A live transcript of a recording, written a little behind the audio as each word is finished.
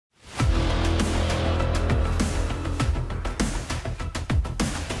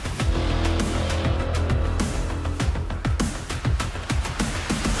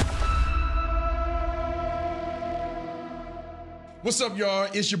What's up, y'all?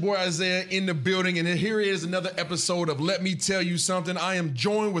 It's your boy Isaiah in the building, and here is another episode of Let Me Tell You Something. I am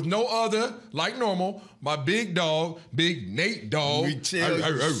joined with no other, like normal, my big dog, Big Nate Dog. Let me tell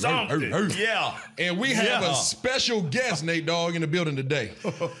you something. Yeah. And we have a special guest, Nate Dog, in the building today.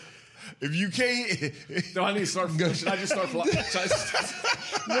 If you can't... No, I need to start... Should I just start flying?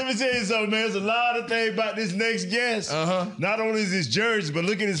 Let me tell you something, man. There's a lot of things about this next guest. Not only is his jersey, but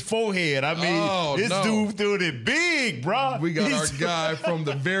look at his forehead. I mean, this dude doing it big, bro. We got our guy from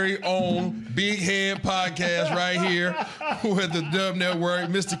the very own Big Head Podcast right here with the Dub Network,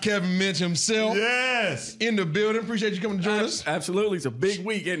 Mr. Kevin Mench himself. Yes. In the building. Appreciate you coming to join us. Absolutely. It's a big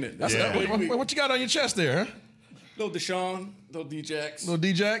week, isn't it? That's a big week. What you got on your chest there, huh? Little Deshaun, little D-Jacks. Little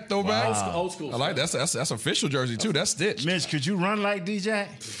D-Jack throwback? Wow. Old school. I like that. That's official jersey, too. That's stitched. Mitch, could you run like D-Jack?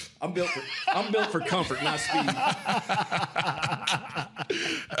 I'm built for comfort, not speed.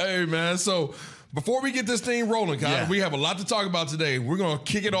 Hey, man. So before we get this thing rolling, Kyle, we have a lot to talk about today. We're going to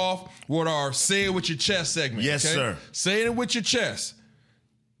kick it off with our Say It With Your Chest segment. Yes, sir. Say it with your chest.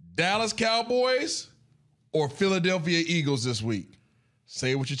 Dallas Cowboys or Philadelphia Eagles this week? Say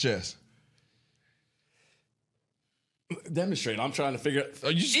it with your chest. Demonstrate. I'm trying to figure out.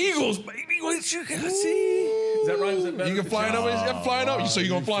 Eagles, baby. What you gotta see? Is that right? Is that better? You can fly it up. You can fly it up. So you're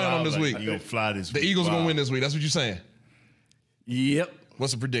going to fly it on this week. You're going to fly this week. The Eagles are going to win this week. That's what you're saying. Yep.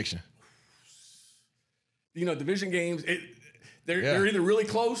 What's the prediction? You know, division games, they're either really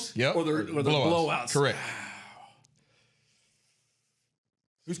close or they're blowouts. Correct.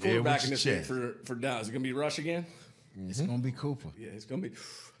 Who's quarterbacking this week for Dallas? Is it going to be Rush again? It's going to be Cooper. Yeah, it's going to be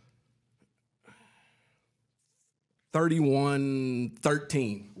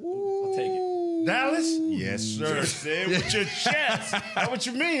 31-13. I'll take it. Dallas? Yes, sir. Say it with your chest. That's what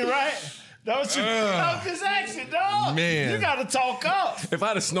you mean, right? That's this accent, dog. Man. You got to talk up. If I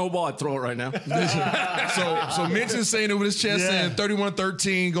had a snowball, I'd throw it right now. So Mitch is saying it with his chest, saying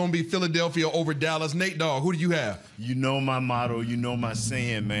 31-13, going to be Philadelphia over Dallas. Nate Dogg, who do you have? You know my motto. You know my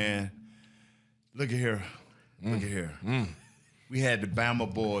saying, man. Look at here. Look at here. We had the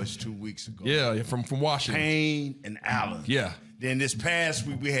Bama boys 2 weeks ago. Yeah, from Washington. Payne and Allen. Yeah. Then this past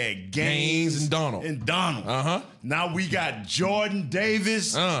week we had Gaines and Donald. Now we got Jordan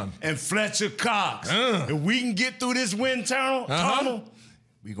Davis and Fletcher Cox. If we can get through this wind tunnel,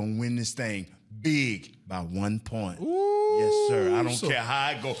 we're going to win this thing big by 1 point. Ooh, yes, sir. I don't care how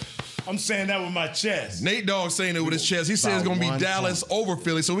I go. I'm saying that with my chest. Nate Dogg saying it with his chest. He says it's going to be Dallas over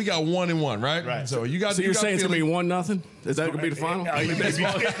Philly. So we got 1-1, right? Right. So you're saying it's going to be 1-0? Is that going to be the final?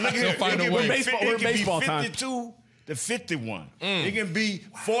 Look here. We're baseball time. 52 to 51. It can be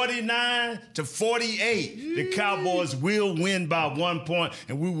 49-48. The Cowboys will win by 1 point,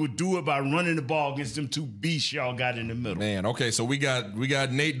 and we will do it by running the ball against them two beasts y'all got in the middle. Man, okay, so we got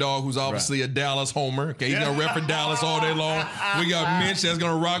Nate Dogg, who's obviously a Dallas homer. Okay, he's gonna rep for Dallas all day long. We got Mitch that's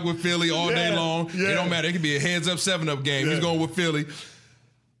gonna rock with Philly all day long. It don't matter. It could be a heads-up 7-up game. He's going with Philly.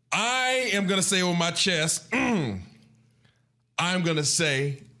 I am gonna say with my chest, I'm gonna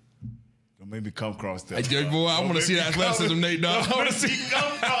say. Maybe come across that. Boy, I want to see that athleticism, Nate Dogg. I want to see.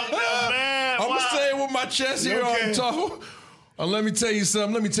 I'm gonna say it with my chest here on top. Let me tell you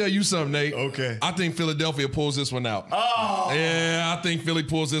something. Let me tell you something, Nate. Okay. I think Philadelphia pulls this one out. Oh. Yeah, I think Philly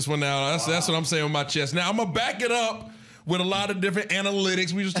pulls this one out. That's what I'm saying with my chest. Now I'm gonna back it up with a lot of different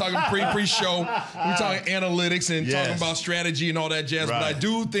analytics. We just talking pre-show. We talking analytics and talking about strategy and all that jazz. But I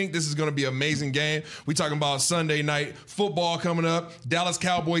do think this is going to be an amazing game. We talking about Sunday night football coming up. Dallas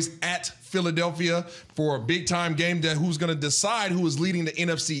Cowboys at Philadelphia for a big-time game that who's going to decide who is leading the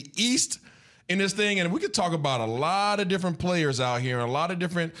NFC East in this thing. And we could talk about a lot of different players out here and a lot of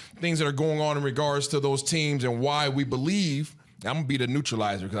different things that are going on in regards to those teams and why we believe. I'm going to be the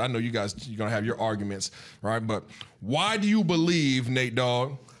neutralizer because I know you guys, you're going to have your arguments, right? But why do you believe, Nate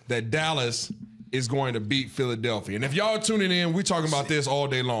Dogg, that Dallas is going to beat Philadelphia? And if y'all are tuning in, we're talking about this all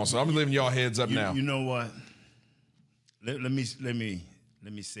day long. So I'm leaving y'all heads up now. You know what? Let me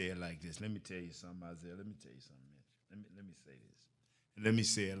say it like this. Let me tell you something, Isaiah. Let me tell you something, Mitch. Let me say this. Let me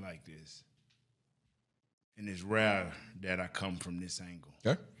say it like this. And it's rare that I come from this angle.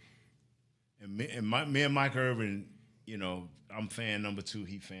 Okay. And me and Mike Irvin, you know, I'm fan number 2,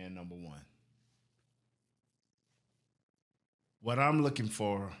 he fan number 1. What I'm looking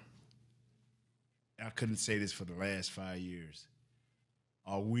for, I couldn't say this for the last 5 years,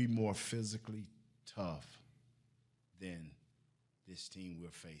 are we more physically tough than this team we're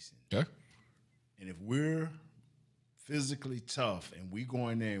facing? Okay. And if we're physically tough and we go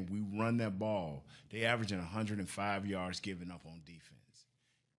in there and we run that ball, they averaging 105 yards giving up on defense.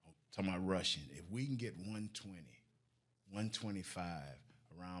 I'm talking about rushing. If we can get 120, 125,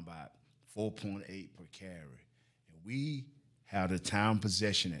 around about 4.8 per carry, and we have the time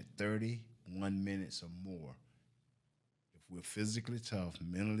possession at 31 minutes or more. If we're physically tough,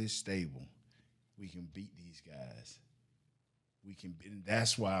 mentally stable, we can beat these guys. We can, and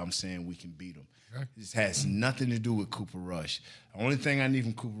that's why I'm saying we can beat them. Okay. This has nothing to do with Cooper Rush. The only thing I need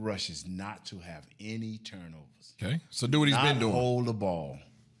from Cooper Rush is not to have any turnovers. Okay, so do what he's been doing. Hold the ball.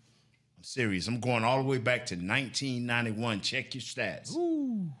 I'm serious. I'm going all the way back to 1991. Check your stats.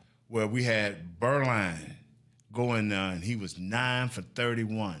 Ooh. Where we had Berline going, and he was 9 for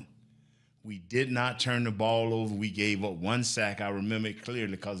 31. We did not turn the ball over. We gave up one sack. I remember it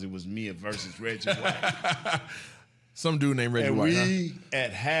clearly because it was me versus Reggie White. Some dude named Reggie and White. We,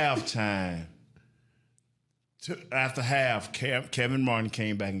 at halftime, after half, Kevin Martin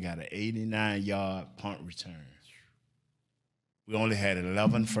came back and got an 89-yard punt return. We only had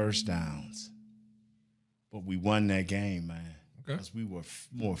 11 first downs. But we won that game, man. Okay. Because we were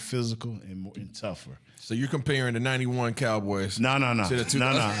more physical and tougher. So you're comparing the 91 Cowboys. No, I'm not.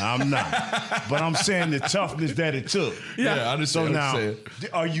 But I'm saying the toughness that it took. Yeah, I understand. So now,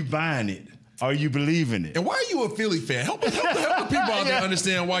 are you buying it? Are you believing it? And why are you a Philly fan? Help the people out there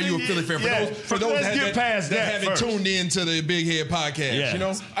understand why you a Philly fan. For those that haven't tuned in to the Big Head podcast, you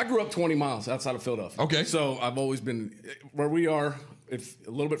know? I grew up 20 miles outside of Philadelphia. Okay. So I've always been where we are. If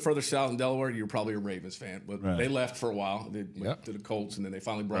a little bit further south in Delaware, you're probably a Ravens fan. But they left for a while. They went to the Colts, and then they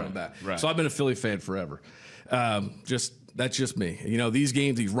finally brought them back. Right. So I've been a Philly fan forever. That's just me. You know, these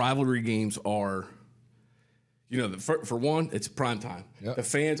games, these rivalry games are, you know, for one, it's prime time. Yep. The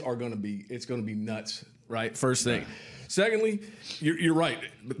fans are going to be, it's going to be nuts, right? First thing. Secondly, you're right.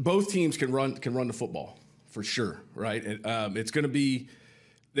 Both teams can run the football for sure, right? And, it's going to be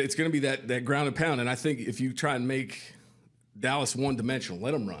that ground and pound. And I think if you try and make Dallas one-dimensional,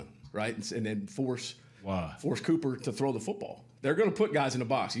 let them run, right? And then force Cooper to throw the football. They're going to put guys in the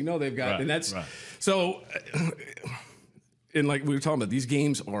box. You know they've got, and that's so. And like we were talking about, these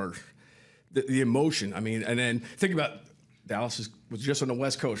games are the emotion. I mean, and then think about Dallas was just on the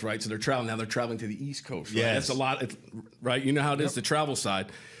West Coast, right? So they're traveling now. They're traveling to the East Coast. Right? Yes. That's a lot, right? You know how it is, the travel side.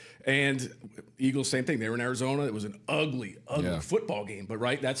 And Eagles, same thing. They were in Arizona. It was an ugly football game. But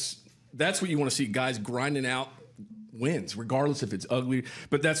right, that's what you want to see. Guys grinding out wins, regardless if it's ugly.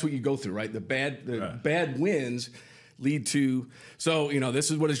 But that's what you go through, right? The bad wins lead to. So you know,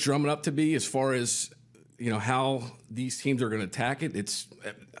 this is what it's drumming up to be as far as, you know, how these teams are going to attack it. It's,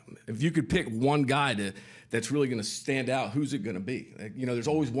 if you could pick one guy that's really going to stand out, who's it going to be? You know, there's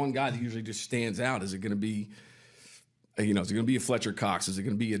always one guy that usually just stands out. Is it going to be, you know, is it going to be a Fletcher Cox? Is it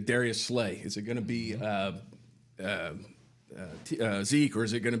going to be a Darius Slay? Is it going to be Zeke, or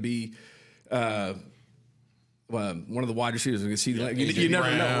is it going to be one of the wide receivers? You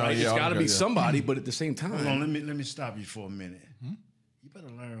never know, right? It's got to be somebody, but at the same time, hold on, let me stop you for a minute. You better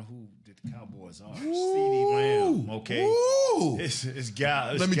learn who the Cowboys are. CeeDee Lamb, okay? It's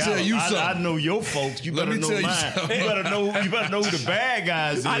guys. Let me tell you something. I know your folks. You better know mine. You better know who the bad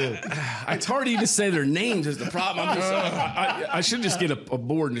guys is. It's hard to even say their names is the problem. I should just get a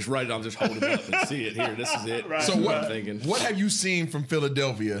board and just write it. I'll just hold it up and see it here. This is it. Right. So what have you seen from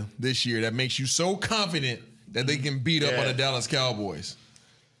Philadelphia this year that makes you so confident that they can beat up on the Dallas Cowboys?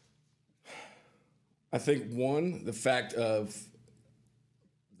 I think the fact of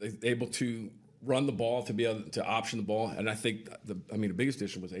they're able to run the ball, to be able to option the ball, and I think the biggest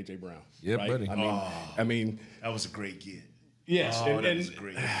addition was A.J. Brown. Yeah, right? buddy. I mean, that was a great get. Yes, that was a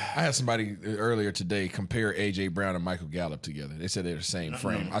great get. I had somebody earlier today compare A.J. Brown and Michael Gallup together. They said they're the same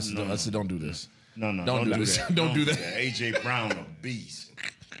frame. I said, don't do this. No, don't do this. Don't do that. A.J. Brown a beast.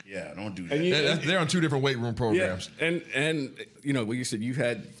 Yeah, don't do that. They're on two different weight room programs. Yeah, and you know, what you said, you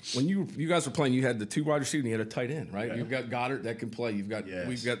had when you guys were playing, you had the two wide receivers, and you had a tight end, right? Yeah. You've got Goddard that can play. We've got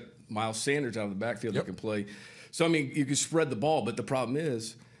Miles Sanders out of the backfield that can play. So I mean, you can spread the ball, but the problem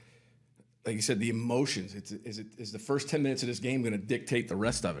is, like you said, the emotions. Is the first 10 minutes of this game going to dictate the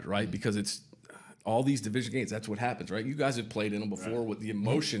rest of it, right? Because it's all these division games. That's what happens, right? You guys have played in them before with the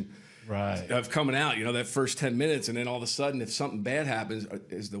emotion. Right. Of coming out, you know, that first 10 minutes, and then all of a sudden, if something bad happens,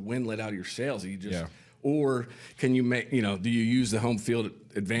 is the wind let out of your sails? Or can you make, you know, do you use the home field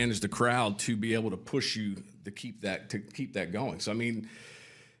advantage, the crowd, to be able to push you to keep that going? So I mean,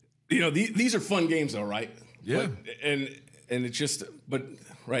 you know, these are fun games, though, right? Yeah. And it's just, but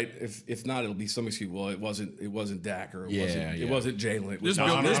right, if not, it'll be some excuse. Well, it wasn't Dak, or it wasn't Jalen.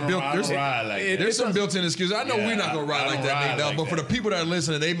 There's some built-in excuses. I know we're not gonna ride like that, Nate, but for the people that are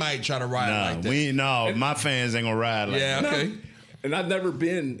listening, they might try to ride like that. My fans ain't gonna ride like that. Yeah, okay. No. And I've never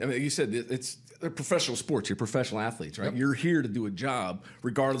been. I mean, you said they're professional sports. You're professional athletes, right? Yep. You're here to do a job,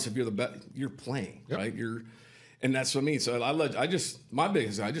 regardless if you're the best. You're playing, right? And that's what I mean. So I just love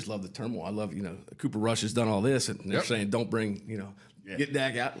the turmoil. I love, Cooper Rush has done all this, and they're saying don't bring, get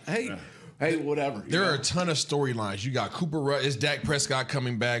Dak out. Hey, whatever. There are a ton of storylines. You got Cooper Rush. Is Dak Prescott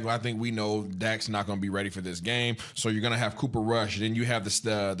coming back? Well, I think we know Dak's not going to be ready for this game. So you're going to have Cooper Rush. Then you have the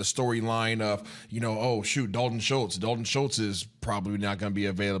storyline of, Dalton Schultz. Dalton Schultz is probably not going to be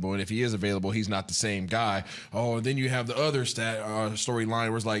available. And if he is available, he's not the same guy. Oh, and then you have the other storyline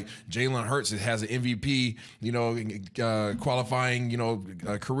where it's like Jalen Hurts has an MVP, qualifying,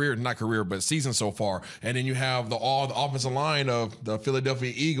 season so far. And then you have the offensive line of the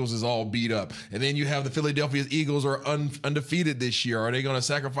Philadelphia Eagles is all beat up. And then you have the Philadelphia Eagles are undefeated this year. Are they going to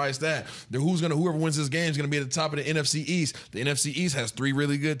sacrifice that? Whoever wins this game is going to be at the top of the NFC East. The NFC East has 3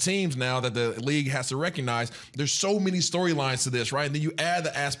 really good teams now that the league has to recognize. There's so many storylines to this, right? And then you add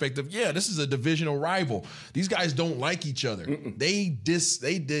the aspect of, this is a divisional rival. These guys don't like each other. They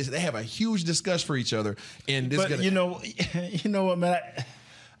have a huge disgust for each other. And this you know what, man?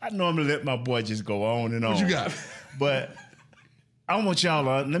 I normally let my boy just go on and on. What you got? But I want y'all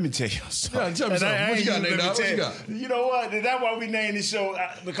to, let me tell you something. Yeah, tell me something. What you got, Nate? What you got? You know what? That's why we named this show,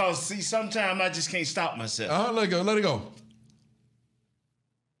 because, see, sometimes I just can't stop myself. Let it go.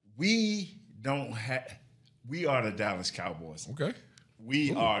 We are the Dallas Cowboys. Okay.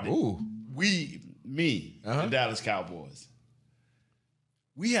 The Dallas Cowboys.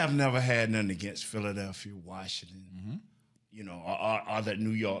 We have never had nothing against Philadelphia, Washington, or the New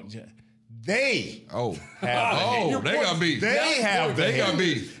York. They have they got beef. They have the hate. They got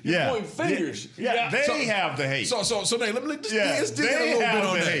beef. You're pointing fingers. They have the hate. So Nate, let's dig in a little bit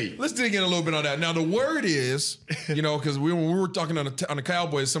on that. Let's dig in a little bit on that. Now the word is, because when we were talking on the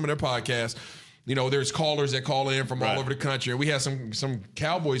Cowboys, some of their podcasts, there's callers that call in from all over the country. And we had some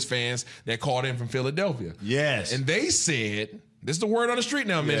Cowboys fans that called in from Philadelphia. Yes. And they said, this is the word on the street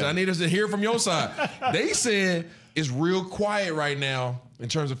now, Mitch. I need us to hear from your side. They said it's real quiet right now in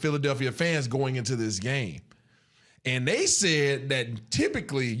terms of Philadelphia fans going into this game. And they said that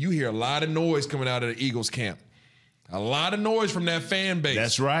typically you hear a lot of noise coming out of the Eagles camp. A lot of noise from that fan base.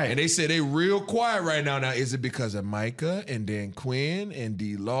 That's right. And they said they real quiet right now. Now, is it because of Micah and Dan Quinn and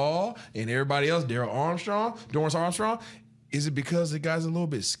D-Law and everybody else, Dorrance Armstrong? Is it because the guys are a little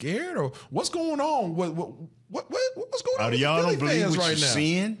bit scared? Or what's going on? What's going on with y'all the Philly don't believe fans what right you're now?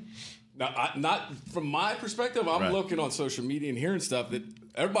 Seeing? Now, not from my perspective. I'm looking on social media and hearing stuff that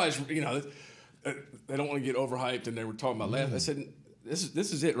everybody's, they don't want to get overhyped, and they were talking about last. I said, this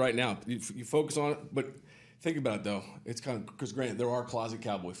is it right now. You focus on it, but think about it though. It's kind of because granted there are closet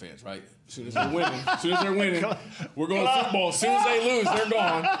Cowboy fans, right? As soon as they're winning, we're going to football. As soon as they lose, they're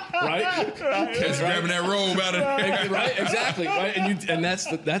gone, right? Grabbing that robe out of right, exactly, right. And that's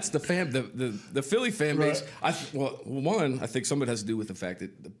the fan, the Philly fan base. I think some of it has to do with the fact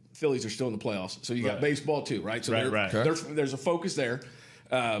that the Phillies are still in the playoffs, so you got baseball too, right? So there's a focus there.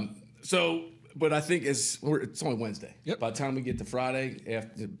 But I think it's only Wednesday. Yep. By the time we get to Friday,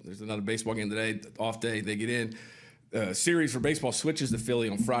 after there's another baseball game today, off day, they get in. Series for baseball switches to Philly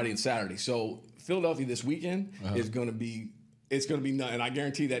on Friday and Saturday. So Philadelphia this weekend is going to be. It's going to be nuts, and I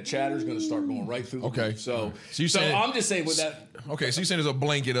guarantee that chatter is going to start going right through the roof. So I'm just saying with that. Okay, so you're saying there's a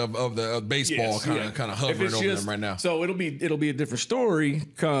blanket of the baseball kind of hovering over them right now. So it'll be a different story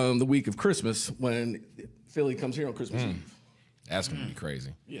come the week of Christmas when Philly comes here on Christmas Eve. That's going to be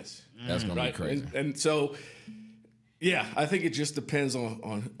crazy. Yes. That's going to be crazy. And so, I think it just depends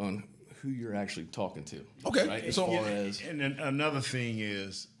on who you're actually talking to. Okay. Right? And then another thing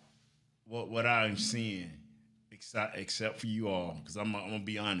is what I'm seeing, except for you all, because I'm going to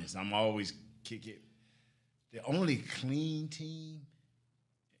be honest, I'm always kick it. The only clean team,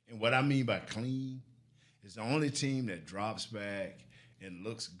 and what I mean by clean, is the only team that drops back and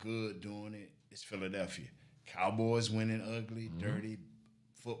looks good doing it is Philadelphia. Cowboys winning ugly, dirty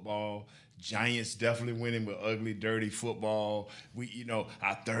football. Giants definitely winning with ugly, dirty football.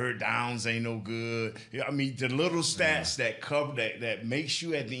 Our third downs ain't no good. I mean, the little stats that cover that makes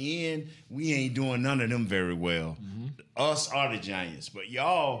you at the end, we ain't doing none of them very well. Us are the Giants, but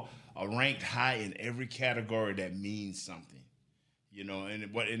y'all are ranked high in every category that means something.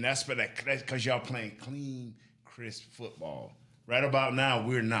 And that's because y'all playing clean, crisp football. Right about now,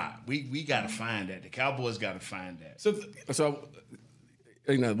 we're not. We got to find that. The Cowboys got to find that. So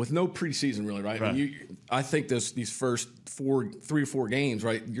with no preseason, really, right? I mean, I think these first 3 or 4 games,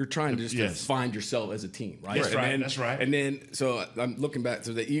 right? You're trying to to find yourself as a team, right? That's right. And then, so I'm looking back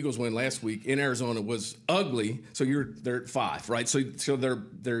to the Eagles win last week in Arizona was ugly. So they're at 5, right? So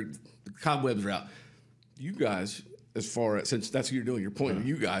the cobwebs are out. You guys as far as, since that's what you're doing, your point,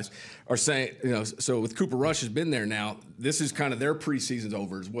 you guys are saying, so with Cooper Rush has been there now, this is kind of their preseason's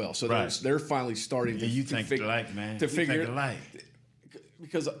over as well. So they're finally starting to figure man. To figure it.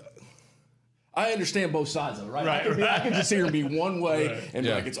 Because I understand both sides of it, right? I can just see her be one way and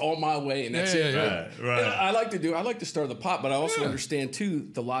be like, it's all my way and that's it. Right. And I like to stir the pot, but I also understand too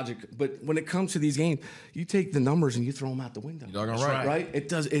the logic. But when it comes to these games, you take the numbers and you throw them out the window. You're right. It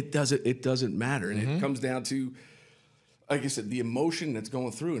doesn't matter. And it comes down to, like I said, the emotion that's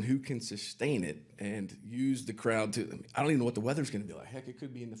going through and who can sustain it and use the crowd to. I don't even know what the weather's going to be like. Heck, it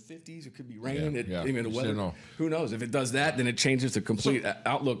could be in the 50s. It could be raining. The weather. Who knows? If it does that, then it changes the complete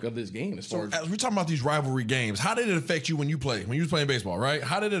outlook of this game. As we're talking about these rivalry games, how did it affect you when you played? When you was playing baseball, right?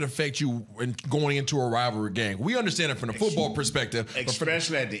 How did it affect you when going into a rivalry game? We understand it from the football perspective,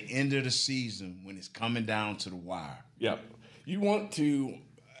 especially at the end of the season when it's coming down to the wire. Yeah, you want to,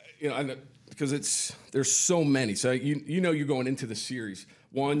 because there's so many. So you're going into the series.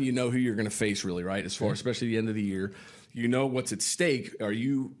 One, you know who you're going to face really, right? As far, especially the end of the year, you know what's at stake. Are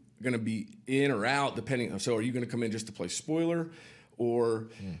you going to be in or out? Depending. So are you going to come in just to play spoiler, or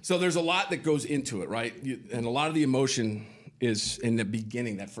so there's a lot that goes into it, right? And a lot of the emotion is in the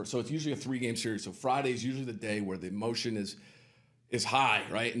beginning. So it's usually a 3-game series. So Friday is usually the day where the emotion is high,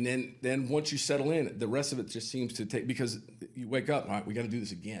 right? And then once you settle in, the rest of it just seems to take, because you wake up, all right, we got to do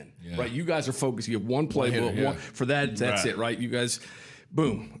this again, right? You guys are focused. You have one play, for that, that's it, right? You guys,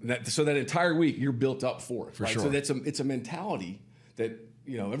 boom. So that entire week, you're built up for it, right? Sure. So it's a mentality that,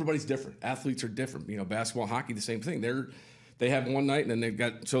 everybody's different. Athletes are different. Basketball, hockey, the same thing. They have one night and then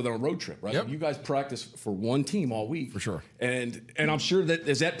they're on a road trip, right? Yep. You guys practice for one team all week. For sure. And I'm sure that,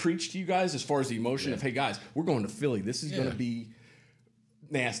 is that preached to you guys as far as the emotion of, hey guys, we're going to Philly. This is going to be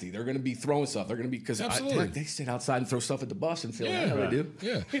nasty. They're going to be throwing stuff. They're going to be, because they sit outside and throw stuff at the bus and feel they do.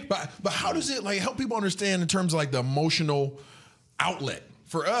 Yeah. But how does it help people understand in terms of the emotional outlet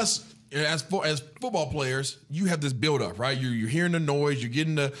for us? As football players, you have this buildup, right? You're hearing the noise, you're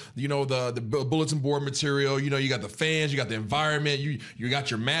getting the bulletin board material. You got the fans, you got the environment, you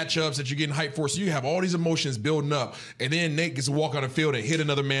got your matchups that you're getting hyped for. So you have all these emotions building up, and then Nate gets to walk on the field and hit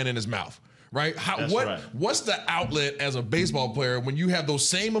another man in his mouth. Right? What's the outlet as a baseball player when you have those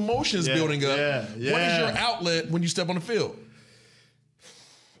same emotions building up? What is your outlet when you step on the field?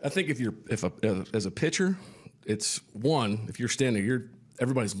 I think as a pitcher, it's one, if you're standing,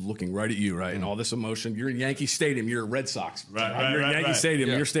 everybody's looking right at you, right? And all this emotion. You're in Yankee Stadium, you're a Red Sox. You're in Yankee Stadium,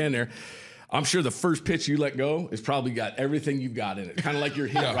 and you're standing there. I'm sure the first pitch you let go has probably got everything you've got in it. Kind of like your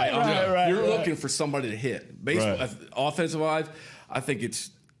hit, right? You're looking for somebody to hit. Baseball, offensive-wise, I think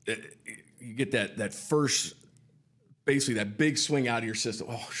you get that first, basically that big swing out of your system.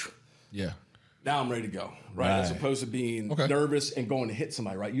 Oh, yeah. Now I'm ready to go, right? As opposed to being nervous and going to hit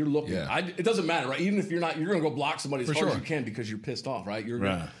somebody, right? You're looking. It doesn't matter, right? Even if you're not, you're going to go block somebody as hard as you can because you're pissed off, right?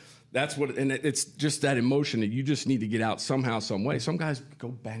 That's what, and it's just that emotion that you just need to get out somehow, some way. Some guys go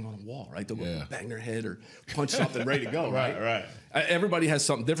bang on a wall, right? They'll go bang their head or punch something ready to go, right? Everybody has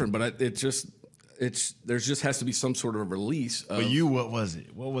something different, but there just has to be some sort of release. For you, what was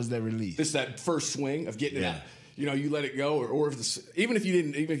it? What was that release? Just that first swing of getting it out. You let it go, or even if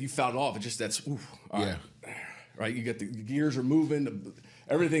you fouled it off, it's just that's right. You get the gears are moving,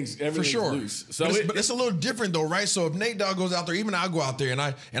 everything's for sure loose. So but it's a little different though, right? So if Nate Dogg goes out there, even I go out there and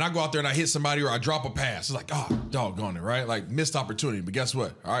I go out there and I hit somebody or I drop a pass, it's like doggone it, right? Like missed opportunity. But guess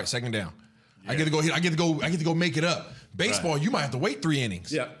what? All right, second down. I get to go hit. I get to go make it up. Baseball, you might have to wait 3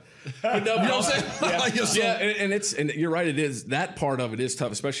 innings. Yeah. But no, you know what I'm saying? And you're right. It is, that part of it is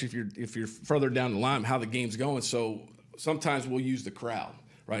tough, especially if you're further down the line, how the game's going. So sometimes we'll use the crowd,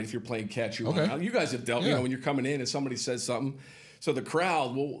 right? If you're playing catch, you guys have dealt, when you're coming in and somebody says something, so the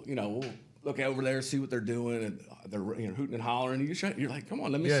crowd will, we'll look over there, see what they're doing, and they're hooting and hollering. And you're like, come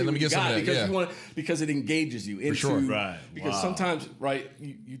on, let me see what you got, because it engages you into, for sure. Right. Because sometimes, right,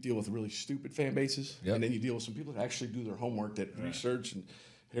 you deal with really stupid fan bases, and then you deal with some people that actually do their homework, that research and.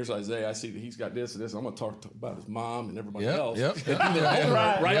 Here's Isaiah. I see that he's got this and this. I'm going to talk about his mom and everybody else. Right?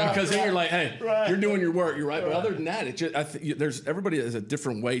 Because then you're like, hey, you're doing your work. You're right. But other than that, everybody has a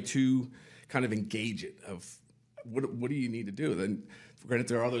different way to kind of engage it. Of what do you need to do? Then, granted,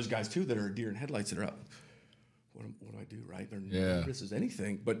 there are those guys too that are deer in headlights that are up. What do I do? Right? They're nervous as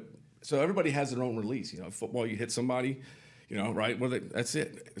anything. But so everybody has their own release. Football, you hit somebody. Right? Well, that's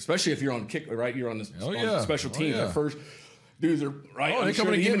it. Especially if you're on kick. Right? You're on the special teams at first. Dudes are right. They're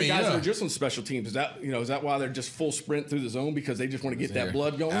coming to get me. Guys that are just on special teams. Is that why they're just full sprint through the zone because they just want to get that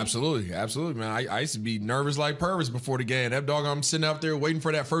blood going? Absolutely, man. I used to be nervous like Purvis before the game. That dog, I'm sitting out there waiting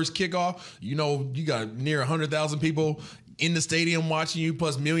for that first kickoff. You got near 100,000 people in the stadium watching you,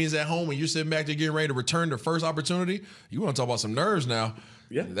 plus millions at home, and you're sitting back there getting ready to return the first opportunity. You want to talk about some nerves now?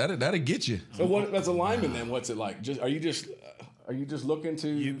 Yeah, that'll get you. So what? That's a lineman then. What's it like? Are you just looking to?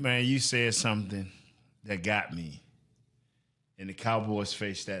 You said something that got me. And the Cowboys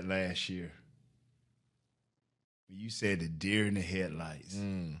faced that last year. You said the deer in the headlights.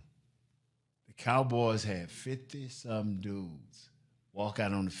 The Cowboys had 50-some dudes walk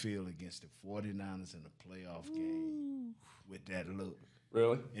out on the field against the 49ers in a playoff game with that look.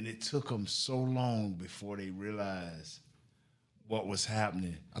 Really? And it took them so long before they realized what was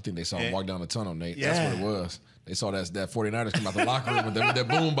happening. I think they saw him walk down the tunnel, Nate. Yeah. That's what it was. They saw that 49ers come out the locker room with that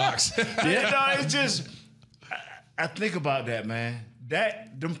boom box. It's just, I think about that, man.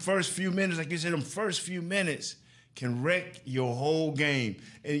 Them first few minutes, like you said, them first few minutes can wreck your whole game.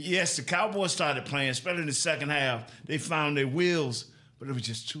 And yes, the Cowboys started playing, especially in the second half. They found their wheels, but it was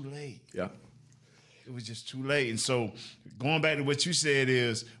just too late. Yeah. It was just too late. And so going back to what you said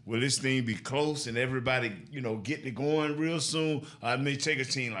is, will this thing be close and everybody, getting it going real soon? I may take a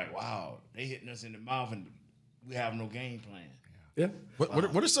team like, wow, they hitting us in the mouth and we have no game plan. Yeah.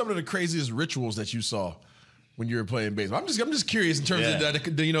 What are some of the craziest rituals that you saw when you were playing baseball? I'm just curious in terms of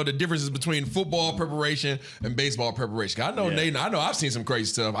the differences between football preparation and baseball preparation. I know, Nate, I know I've seen some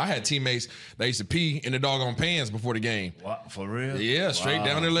crazy stuff. I had teammates that used to pee in the doggone pans before the game. What, for real? Yeah, straight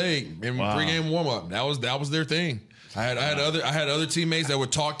down their leg in pregame warm up. That was their thing. I had other teammates that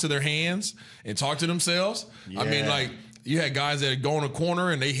would talk to their hands and talk to themselves. Yeah. I mean, like you had guys that go in a corner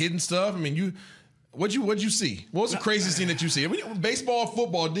and they hitting stuff. I mean, What'd you see? What was the craziest thing that you see? I mean, baseball,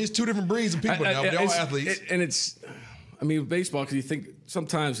 football, there's two different breeds of people now. They're all athletes. With baseball, because you think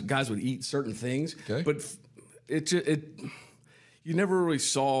sometimes guys would eat certain things, but you never really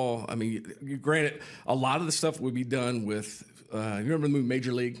saw. I mean, granted, a lot of the stuff would be done with. You remember the movie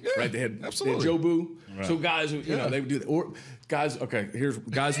Major League, right? They had Joe Boo. Right. So guys, they would do that. Or guys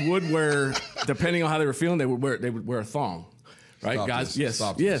would wear, depending on how they were feeling, they would wear a thong. Right, Stop guys. this.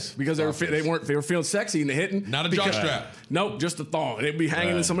 Yes, because they were feeling sexy and they hitting. Not a jock strap. Nope, just a thong. And it'd be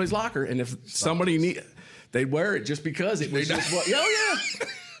hanging in somebody's locker. And if somebody they'd wear it just because it was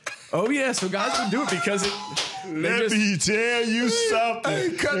Oh yeah. So guys would do it because it. Let me tell you something.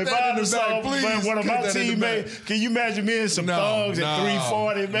 Hey, cut if that I in the was back, please. One of my teammates, can you imagine me in some thugs at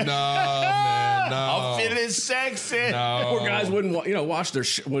 340, man? No, man. No. I'm feeling sexy. No. Or guys wouldn't wash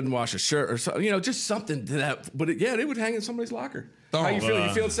a shirt or something, just something to that. But they would hang in somebody's locker. How you feeling?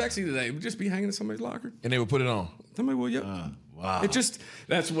 You feeling sexy today? It would just be hanging in somebody's locker. And they would put it on. Somebody would, yep. Wow.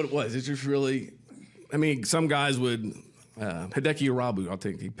 That's what it was. It's just really, some guys would. Hideki Irabu, I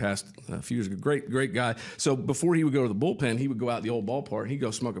think he passed a few years ago. Great guy. So before he would go to the bullpen, he would go out the old ballpark. He'd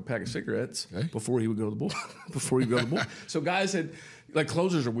go smoke a pack of cigarettes before he would go to the bullpen. So guys had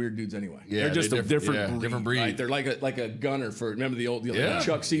closers are weird dudes anyway. Yeah, they're just a different breed. Right? They're like a gunner for remember the old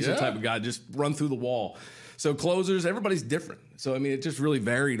Chuck Cecil type of guy, just run through the wall. So closers, everybody's different. So it just really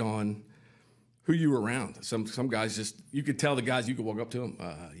varied on who you were around. Some guys just you could tell the guys you could walk up to them.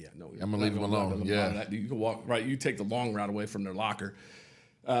 I'm gonna leave them alone. Yeah, you can walk right. You take the long route away from their locker.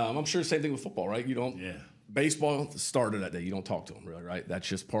 I'm sure the same thing with football, right? You don't. Yeah. Baseball started that day. You don't talk to them, really, right? That's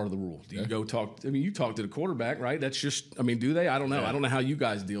just part of the rule. Do you go talk? You talk to the quarterback, right? That's just. Do they? I don't know. Yeah. I don't know how you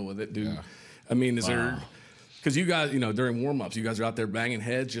guys deal with it, dude. Yeah. Is there? Because you guys, during warm-ups, you guys are out there banging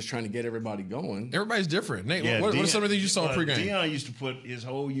heads, just trying to get everybody going. Everybody's different. Nate, what are some of the things you saw in pregame? Deion used to put his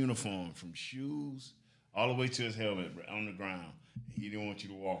whole uniform from shoes all the way to his helmet on the ground. He didn't want you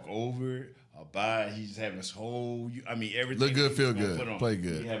to walk over it or by it. He just had his whole, everything. Look good, feel good, play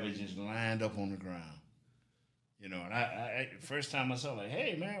good. He have it just lined up on the ground. And I first time I saw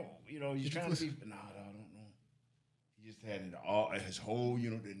hey, man, you trying to be, no, I don't know. He just had it all, his whole,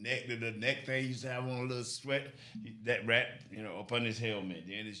 the neck thing he used to have on a little sweat, that wrap, up on his helmet,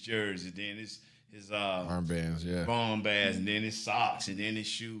 then his jersey, then his armbands, armbands, and then his socks, and then his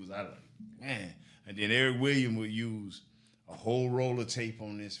shoes. I like, man. And then Eric Williams would use a whole roll of tape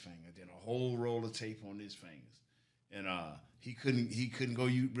on this finger, then a whole roll of tape on his fingers, and he couldn't go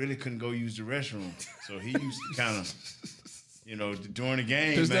use the restroom, so he used to kind of, during the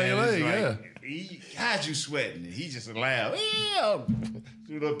game, just man, leg, he had you sweating, and he just laughed,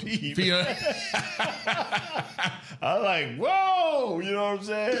 through the pee. I was like, whoa, you know what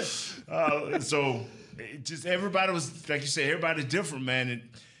I'm saying? So just everybody was like you said, everybody's different, man,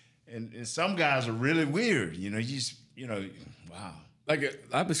 and some guys are really weird, wow. Like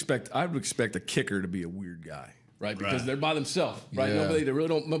I would expect a kicker to be a weird guy. right? Because they're by themselves, right? Nobody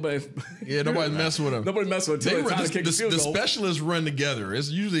messing with them. Nobody messing with them. The specialists run together. It's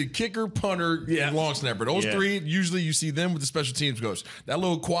usually kicker, punter, and long snapper. Those three, usually you see them with the special teams coach. That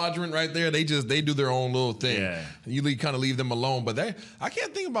little quadrant right there, they do their own little thing. Yeah. You kind of leave them alone. But I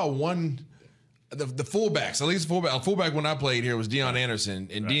can't think about one. The fullbacks, at least fullback when I played here was Deion Anderson,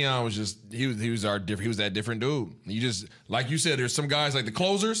 and Deion was just he was that different dude. You just like you said, there's some guys like the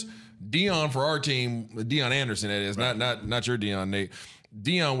closers. Deion for our team, Deion Anderson, that is not your Deion, Nate.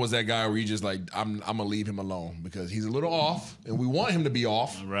 Deion was that guy where you just like I'm gonna leave him alone because he's a little off, and we want him to be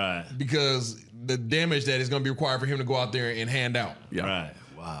off, right? Because the damage that is gonna be required for him to go out there and hand out, right?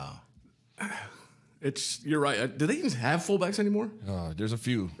 Wow. You're right. Do they even have fullbacks anymore? There's a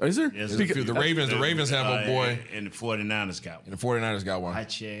few. Is there? There's a few. The Ravens have a boy. And the 49ers got one. And the 49ers got one. I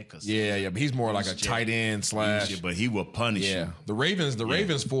check. Yeah, but he's more like a tight end slash. But he will punish you. The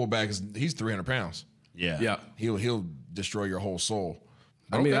Ravens fullback he's 300 pounds. Yeah. He'll destroy your whole soul.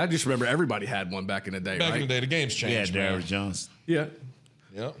 I mean, I just remember everybody had one back in the day. Back in the day, the game's changed. Yeah, Darryl Johnson. Yeah.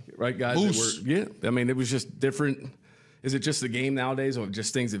 Right, guys. Moose. I mean, it was just different. Is it just the game nowadays, or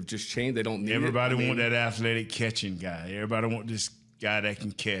just things have just changed? They don't need Everybody want that athletic catching guy. Everybody want this guy that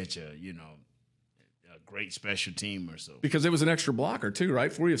can catch a great special team or so. Because it was an extra blocker too,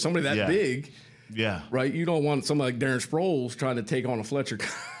 right? For you, if somebody that big, right? You don't want somebody like Darren Sproles trying to take on a Fletcher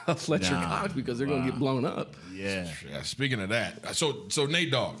Cox because they're going to get blown up. Yeah. Speaking of that, so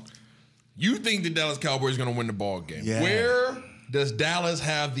Nate Dogg, you think the Dallas Cowboys are going to win the ball game? Yeah. Where does Dallas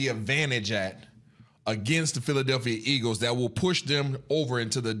have the advantage at against the Philadelphia Eagles that will push them over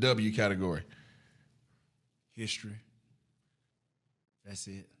into the W category? History. That's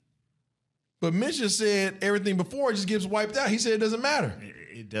it. But Mench just said everything before just gets wiped out. He said it doesn't matter.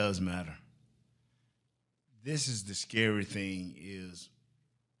 It does matter. This is the scary thing is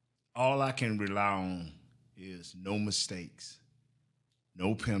all I can rely on is no mistakes,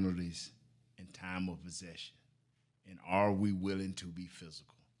 no penalties, and time of possession. And are we willing to be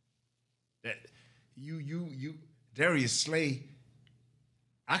physical? That Darius Slay,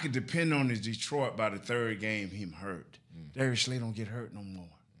 I could depend on his Detroit by the third game him hurt. Darius Slay don't get hurt no more.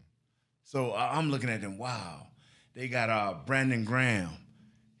 So I'm looking at them, wow. They got Brandon Graham.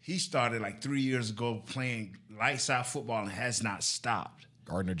 He started like 3 years ago playing lights out football and has not stopped.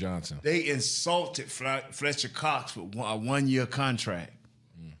 Gardner Johnson. They insulted Fletcher Cox with a 1-year contract.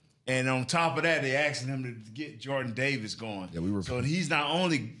 And on top of that, they asked him to get Jordan Davis going. Yeah, so he's not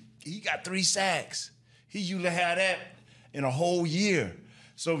only, he got 3 sacks. He usually had that in a whole year.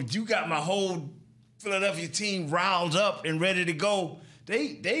 So you got my whole Philadelphia team riled up and ready to go.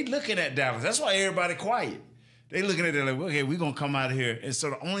 They looking at Dallas. That's why everybody quiet. They looking at it like, okay, we're going to come out of here. And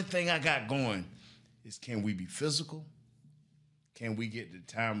so the only thing I got going is can we be physical? Can we get the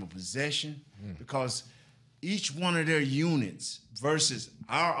time of possession? Because each one of their units versus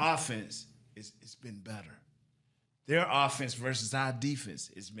our offense, it's been better. Their offense versus our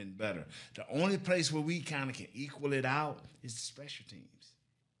defense, it's been better. The only place where we kind of can equal it out is the special teams.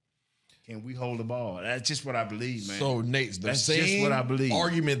 Can we hold the ball? That's just what I believe, man. So, Nate, that's just what I believe.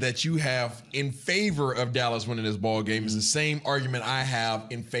 Argument that you have in favor of Dallas winning this ball game is the same argument I have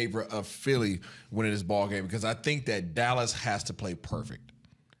in favor of Philly winning this ball game, because I think that Dallas has to play perfect.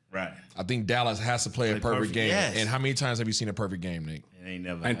 Right. I think Dallas has to play a perfect game. Yes. And how many times have you seen a perfect game, Nate? It ain't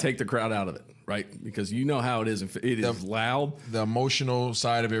never. And take the crowd out of it, right? Because you know how it is. It is loud. The emotional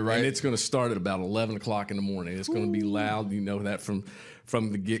side of it, right? And it's going to start at about 11 o'clock in the morning. It's going to be loud. You know that from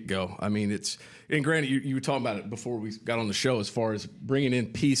the get-go. I mean, and granted, you were talking about it before we got on the show as far as bringing in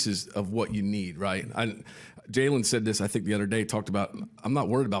pieces of what you need, right? Jalen said this, I think, the other day, talked about, I'm not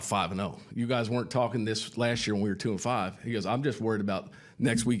worried about 5-0. You guys weren't talking this last year when we were 2-5. He goes, I'm just worried about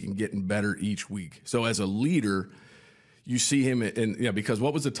next week and getting better each week. So as a leader, you see him, and because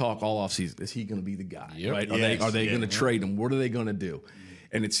what was the talk all offseason? Is he going to be the guy, right? Are they going to trade him? What are they going to do?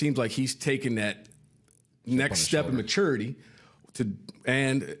 And it seems like he's taking that next step of maturity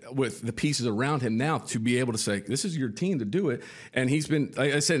and with the pieces around him now to be able to say, this is your team to do it. And he's been,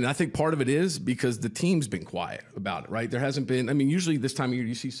 like I said, and I think part of it is because the team's been quiet about it, right? There hasn't been, I mean, usually this time of year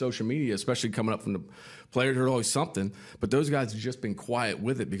you see social media, especially coming up from the players, there's always something, but those guys have just been quiet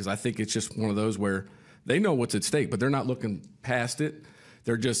with it because I think it's just one of those where they know what's at stake, but they're not looking past it.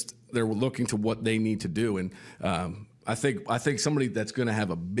 They're looking to what they need to do. And I think somebody that's going to have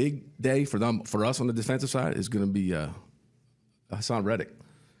a big day for us on the defensive side is going to be Hassan Reddick.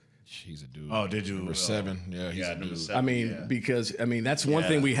 He's a dude. Oh, did you? Number 7. Yeah, he's a dude. 7, because that's one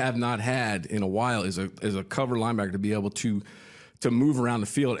thing we have not had in a while is a cover linebacker to be able to to move around the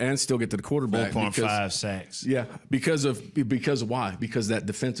field and still get to the quarterback. 4.5 sacks. Yeah, because of why? Because that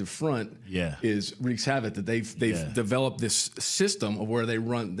defensive front wreaks havoc. That they've developed this system of where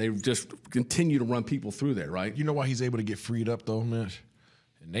they just continue to run people through there, right? You know why he's able to get freed up though, Mitch?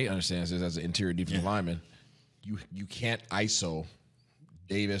 And Nate understands this as an interior defensive lineman. You can't ISO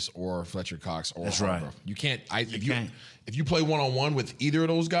Davis or Fletcher Cox or Hargrove. Right. You can't. If you play one-on-one with either of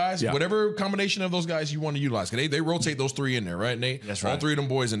those guys, whatever combination of those guys you want to utilize, because they rotate those three in there, right, Nate? That's right. All three of them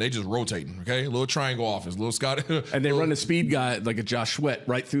boys, and they just rotating, okay? A little triangle offense, little Scott. And they run a speed guy like a Josh Sweat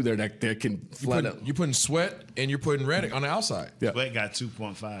right through there that can flat up. You're putting Sweat and you're putting Reddick on the outside. Yep. Sweat got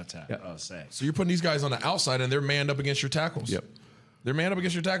 2.5 sacks. So you're putting these guys on the outside, and they're manned up against your tackles. Yep. They're manned up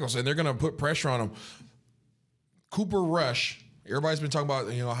against your tackles, and they're going to put pressure on them. Cooper Rush, everybody's been talking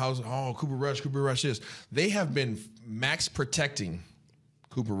about, Cooper Rush is. They have been max protecting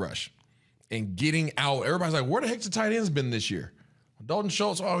Cooper Rush and getting out. Everybody's like, where the heck's the tight end's been this year? Dalton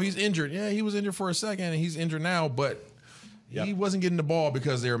Schultz, he's injured. Yeah, he was injured for a second, and he's injured now, but he wasn't getting the ball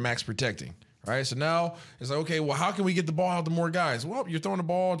because they were max protecting. Right? So now it's like, okay, well, how can we get the ball out to more guys? Well, you're throwing the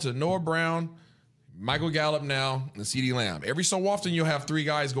ball to Noah Brown, Michael Gallup now, and CeeDee Lamb. Every so often you'll have three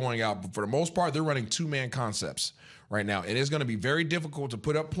guys going out, but for the most part, they're running two-man concepts right now. It is going to be very difficult to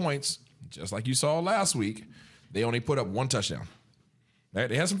put up points, just like you saw last week. They only put up one touchdown. Right?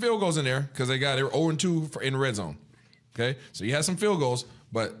 They had some field goals in there because they were 0-2 in the red zone. Okay? So you had some field goals,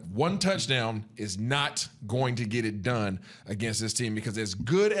 but one touchdown is not going to get it done against this team because as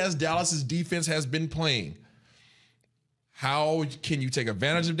good as Dallas's defense has been playing, how can you take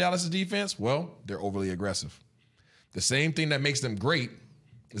advantage of Dallas's defense? Well, they're overly aggressive. The same thing that makes them great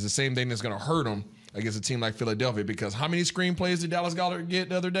is the same thing that's going to hurt them against a team like Philadelphia, because how many screen plays did Dallas Goedert get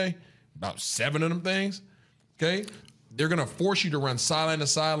the other day? About 7 of them things. Okay? They're going to force you to run sideline to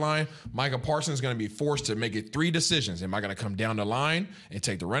sideline. Micah Parsons is going to be forced to make it 3 decisions. Am I going to come down the line and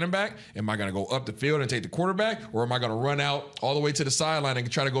take the running back? Am I going to go up the field and take the quarterback? Or am I going to run out all the way to the sideline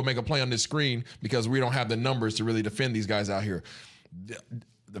and try to go make a play on this screen because we don't have the numbers to really defend these guys out here?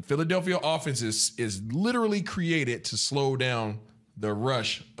 The Philadelphia offense is literally created to slow down the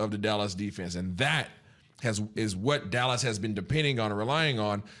rush of the Dallas defense. And that is what Dallas has been depending on and relying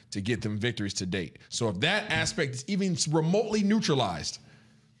on to get them victories to date. So if that aspect is even remotely neutralized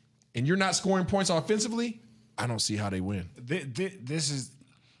and you're not scoring points offensively, I don't see how they win. This is,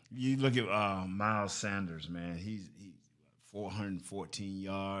 you look at Miles Sanders, man. He's 414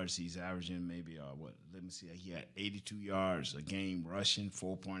 yards. He's averaging maybe, let me see, he had 82 yards a game rushing,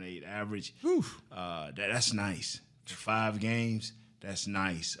 4.8 average. That's nice. For 5 games. That's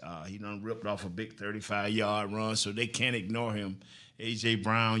nice. He done ripped off a big 35-yard run, so they can't ignore him. A.J.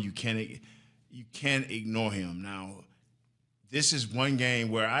 Brown, you can't ignore him. Now, this is one game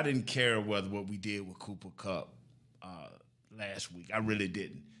where I didn't care what we did with Cooper Kupp last week. I really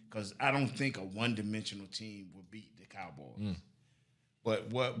didn't, because I don't think a one-dimensional team will beat the Cowboys. But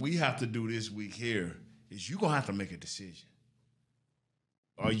what we have to do this week here is you're going to have to make a decision.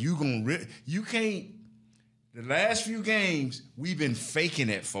 Are you going to – you can't – the last few games, we've been faking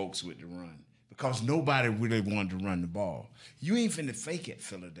at folks with the run because nobody really wanted to run the ball. You ain't finna fake at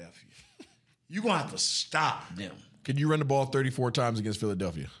Philadelphia. You're going to have to stop them. Can you run the ball 34 times against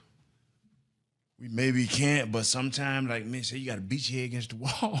Philadelphia? We maybe can't, but sometimes, like Mitch said, you got to beat your head against the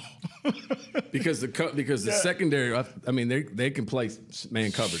wall. because the secondary, I mean, they can play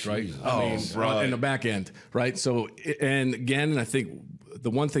man coverage, right? Right. In the back end, right? So, and again, I think the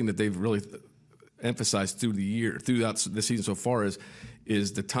one thing that they've really emphasized throughout the season so far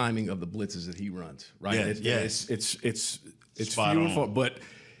is the timing of the blitzes that he runs, right? It's beautiful, but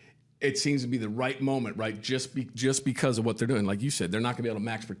it seems to be the right moment, right? Just because of what they're doing. Like you said, they're not going to be able to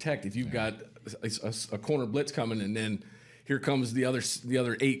max protect if you've got a corner blitz coming and then here comes the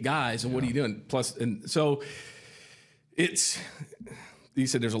other 8 guys, and what are you doing? Plus, and so it's. You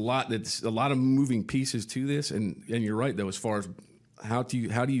said there's a lot of moving pieces to this, and you're right though, as far as how do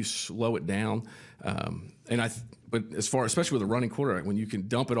you slow it down? But as far, especially with a running quarterback, when you can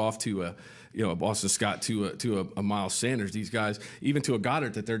dump it off to a Boston Scott, to a Miles Sanders, these guys, even to a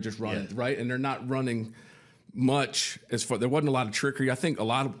Goddard, that they're just running right, and they're not running much. As far, there wasn't a lot of trickery. I think a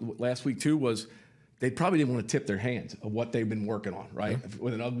lot of last week too was they probably didn't want to tip their hands of what they've been working on, right? Yeah.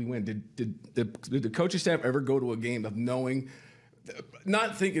 With an ugly win, did the coaching staff ever go to a game of knowing?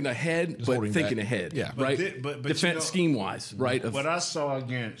 Not thinking ahead, just but thinking back. Ahead, yeah. Right? But defense scheme-wise, right? What I saw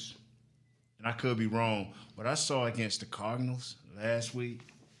against, and I could be wrong, what I saw against the Cardinals last week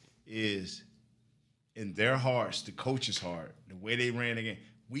is in their hearts, the coach's heart, the way they ran again,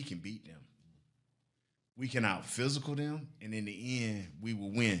 we can beat them. We can out-physical them, and in the end, we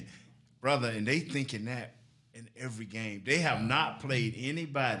will win. Brother, and they thinking that in every game. They have not played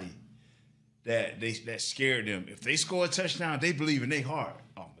anybody that scared them. If they score a touchdown, they believe in their heart.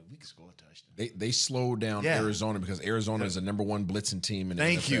 Oh, man, we can score a touchdown. They slowed down Arizona because Arizona is the number one blitzing team in the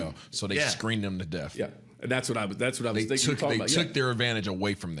NFL. So they screened them to death. Yeah. And that's what I was thinking. They took their advantage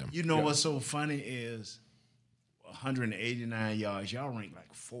away from them. You know what's so funny is 189 yards. Y'all ranked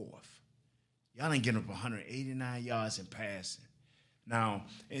like 4th. Y'all ain't getting up 189 yards in passing. Now,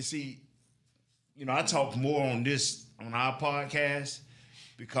 and see, I talk more on this on our podcast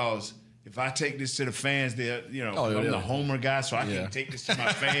because if I take this to the fans, I'm the homer guy, so I can take this to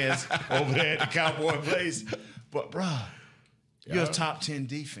my fans over there at the Cowboy place. But, bruh, you're a top 10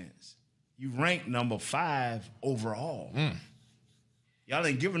 defense. You rank number 5 overall. Y'all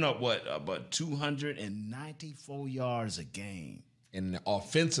ain't giving up, about 294 yards a game. And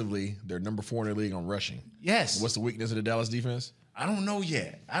offensively, they're number 4 in the league on rushing. Yes. What's the weakness of the Dallas defense? I don't know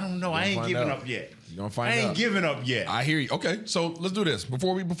yet. I ain't giving up yet. You're going to find out. I ain't giving up yet. I hear you. Okay, so let's do this.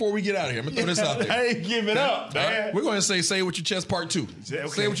 Before we get out of here, I'm going to throw this out there. I ain't giving up, man. Right. We're going to say it with your chest part 2. Say it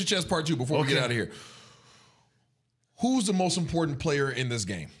with your chest part 2 before we get out of here. Who's the most important player in this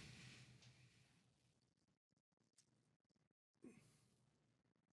game?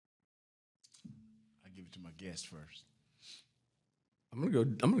 I'll give it to my guest first. I'm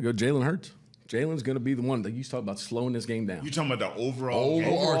gonna go Jalen Hurts. Jalen's going to be the one that you talk about slowing this game down. You talking about the overall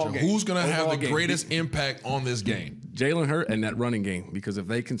game? Who's going to have the greatest impact on this game? Jalen Hurts and that running game, because if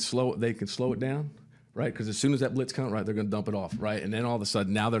they can slow it down, right? Because as soon as that blitz comes, right, they're going to dump it off, right? And then all of a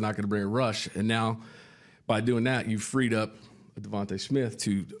sudden, now they're not going to bring a rush, and now by doing that, you've freed up Devontae Smith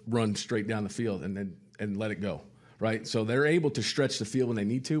to run straight down the field and let it go. Right, so they're able to stretch the field when they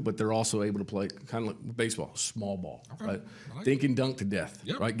need to, but they're also able to play kind of like baseball, small ball, right? Like think and dunk to death,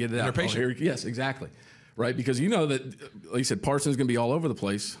 right? Get it out. They're patient. Yes, exactly, right? Because you know that, like you said, Parsons going to be all over the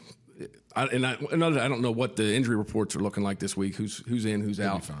place. I don't know what the injury reports are looking like this week. Who's in, who's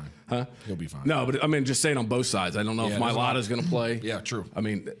out? He'll be fine. Huh? He'll be fine. No, but I mean, just saying on both sides. I don't know if Mailata's going to play. Yeah, true. I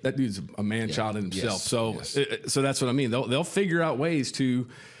mean, that dude's a man-child in himself. So that's what I mean. They'll figure out ways to.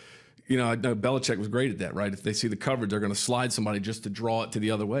 I know Belichick was great at that, right? If they see the coverage, they're going to slide somebody just to draw it to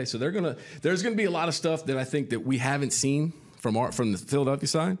the other way. So there's going to be a lot of stuff that I think that we haven't seen from the Philadelphia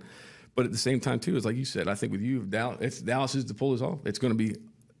side. But at the same time, too, is like you said, I think with you, if Dallas is to pull this off, it's going to be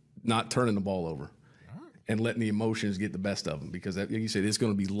not turning the ball over and letting the emotions get the best of them. Because, like you said, it's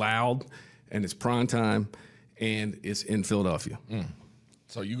going to be loud, and it's prime time, and it's in Philadelphia.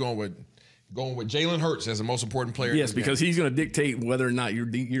 So you going with Jalen Hurts as the most important player? Yes, because he's going to dictate whether or not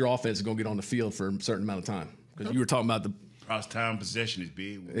your offense is going to get on the field for a certain amount of time. Because you were talking about the time possession is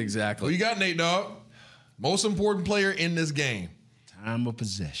big. Exactly. Who you got, Nate Dogg? Most important player in this game? Time of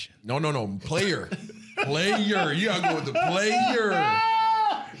possession. No. Player. Player. You got to go with the player.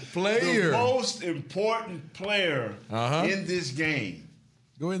 Player. The most important player in this game.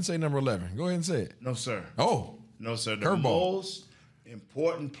 Go ahead and say number 11. Go ahead and say it. No, sir. Oh. No, sir. The Curveball. most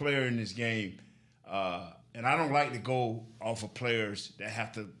important player in this game, and I don't like to go off of players that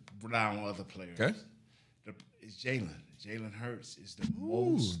have to rely on other players. Okay. It's Jalen. Jalen Hurts is the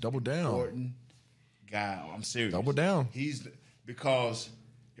most important guy. I'm serious. Double down. Because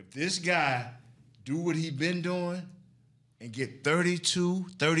if this guy do what he been doing and get 32,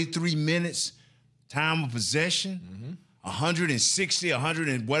 33 minutes time of possession, 160, 100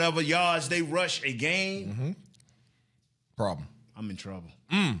 and whatever yards they rush a game, problem. I'm in trouble.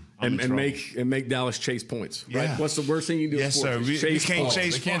 And make Dallas chase points. Right? Yeah. What's the worst thing you can do? Yes, sir. We can't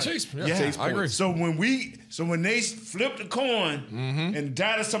chase. They can't chase. Yeah, chase I agree. So when they flip the coin and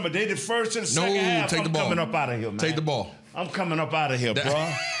Dallas, they the first to the second half, take the ball. Coming up out of here, man. Take the ball. I'm coming up out of here,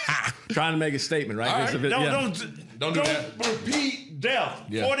 bro. Trying to make a statement, right? Don't do that. Repeat death.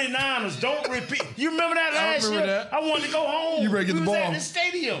 Yeah. 49ers, don't repeat. You remember that last year? That. I wanted to go home. You ready to get the ball? At the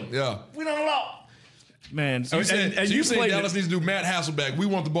stadium. Yeah. We done lost. Man, you said Dallas needs to do Matt Hasselbeck. We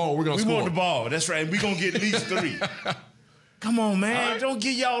want the ball. We're going to score. We want the ball. That's right. And we're going to get at least 3. Come on, man. Don't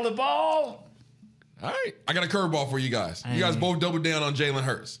give y'all the ball. All right. I got a curveball for you guys. You guys both double down on Jalen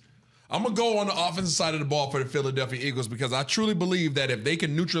Hurts. I'm going to go on the offensive side of the ball for the Philadelphia Eagles because I truly believe that if they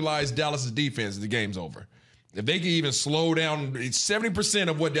can neutralize Dallas' defense, the game's over. If they can even slow down 70%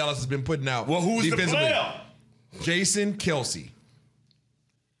 of what Dallas has been putting out. Well, who's the player? Jason Kelce.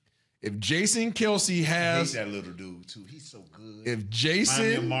 If Jason Kelce has... I hate that little dude, too. He's so good. If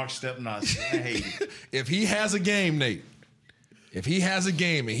Jason... Mark Stepnoz. I hate it. If he has a game, Nate, if he has a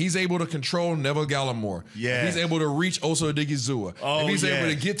game and he's able to control Neville Gallimore, if he's able to reach Osa Odigizua, if he's able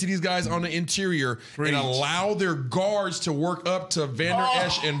to get to these guys on the interior and allow their guards to work up to Vander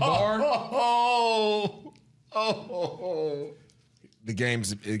Esch and Barr, the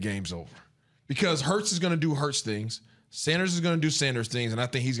game's over. because Hurts is going to do Hurts things. Sanders is going to do Sanders things, and I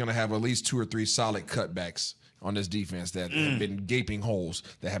think he's going to have at least 2 or 3 solid cutbacks on this defense that have been gaping holes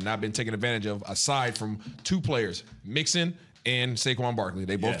that have not been taken advantage of, aside from 2 players, Mixon and Saquon Barkley.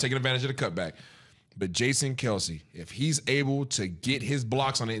 They both taken advantage of the cutback. But Jason Kelce, if he's able to get his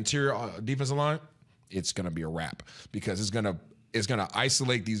blocks on the interior defensive line, it's going to be a wrap, because it's going to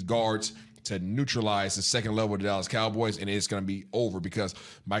isolate these guards to neutralize the second level of the Dallas Cowboys, and it's going to be over because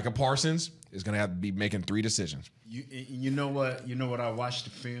Micah Parsons is going to have to be making 3 decisions. You know what? You know what? I watched the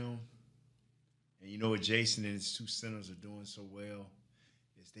film, and you know what Jason and his 2 centers are doing so well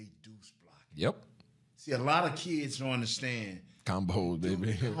is they deuce block. Yep. See, a lot of kids don't understand. Combo,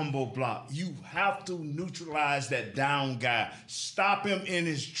 baby. Combo block. You have to neutralize that down guy. Stop him in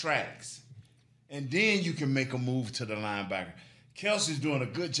his tracks. And then you can make a move to the linebacker. Kelce's doing a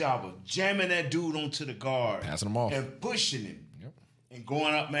good job of jamming that dude onto the guard. Passing him off. And pushing him. Yep. And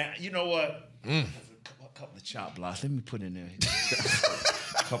going up, man. You know what? A couple of chop blocks. Let me put in there.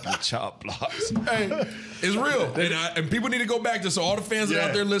 A couple of chop blocks. Hey, it's real. And people need to go back to, so all the fans that are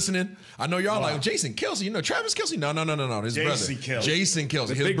out there listening, I know y'all like, Jason Kelce, Travis Kelce. No. His Jason brother. Kelce. Jason Kelce.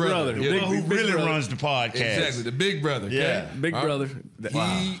 The his big brother. The one who really runs the podcast. Exactly. The big brother. Yeah. Okay? Big brother.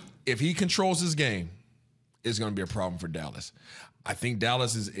 If he controls his game, it's going to be a problem for Dallas. I think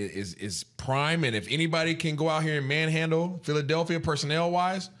Dallas is prime, and if anybody can go out here and manhandle Philadelphia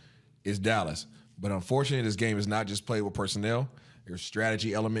personnel-wise, it's Dallas. But unfortunately, this game is not just played with personnel. There's a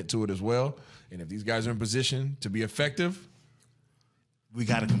strategy element to it as well. And if these guys are in position to be effective, we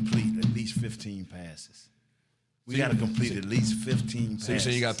got to complete at least 15 passes. We got to complete at least 15 passes. So you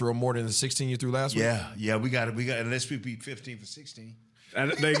say you got to throw more than the 16 you threw last week? Yeah, we got unless we beat 15 for 16.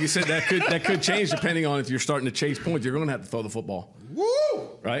 And like you said, that could change depending on if you're starting to chase points. You're going to have to throw the football. Woo!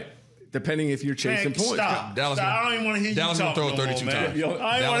 Right? Depending if you're chasing points. Stop. I don't even want to hear you talk Dallas going to throw it 32 times. times.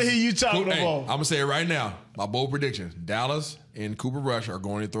 I don't want to hear you talk no more. I'm going to say it right now. My bold prediction, Dallas and Cooper Rush are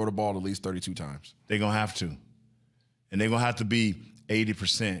going to throw the ball at least 32 times. They're going to have to. And they're going to have to be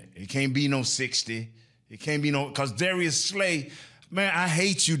 80%. It can't be no 60. It can't be no, because Darius Slay, man, I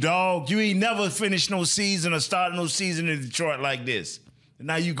hate you, dog. You ain't never finished no season or started no season in Detroit like this. And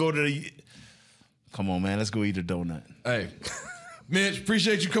now you go to the, come on, man, let's go eat a donut. Hey, Mitch,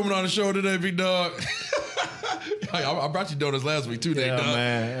 appreciate you coming on the show today, big dog. I brought you donuts last week too, dog.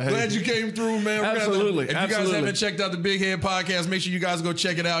 Man. Glad you came through, man. Absolutely. If you guys haven't checked out the Big Head Podcast, make sure you guys go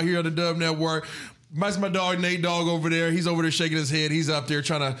check it out here on the Dub Network. That's my dog Nate Dogg over there. He's over there shaking his head. He's up there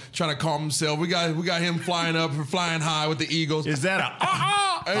trying to calm himself. We got him flying high with the Eagles. Is that a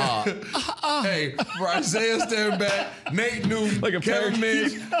Hey, for Isaiah Sternback, Nate Newton, like Kevin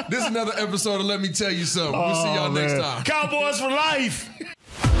Mench, this is another episode of Let Me Tell You Something. We'll see y'all next time. Cowboys for life.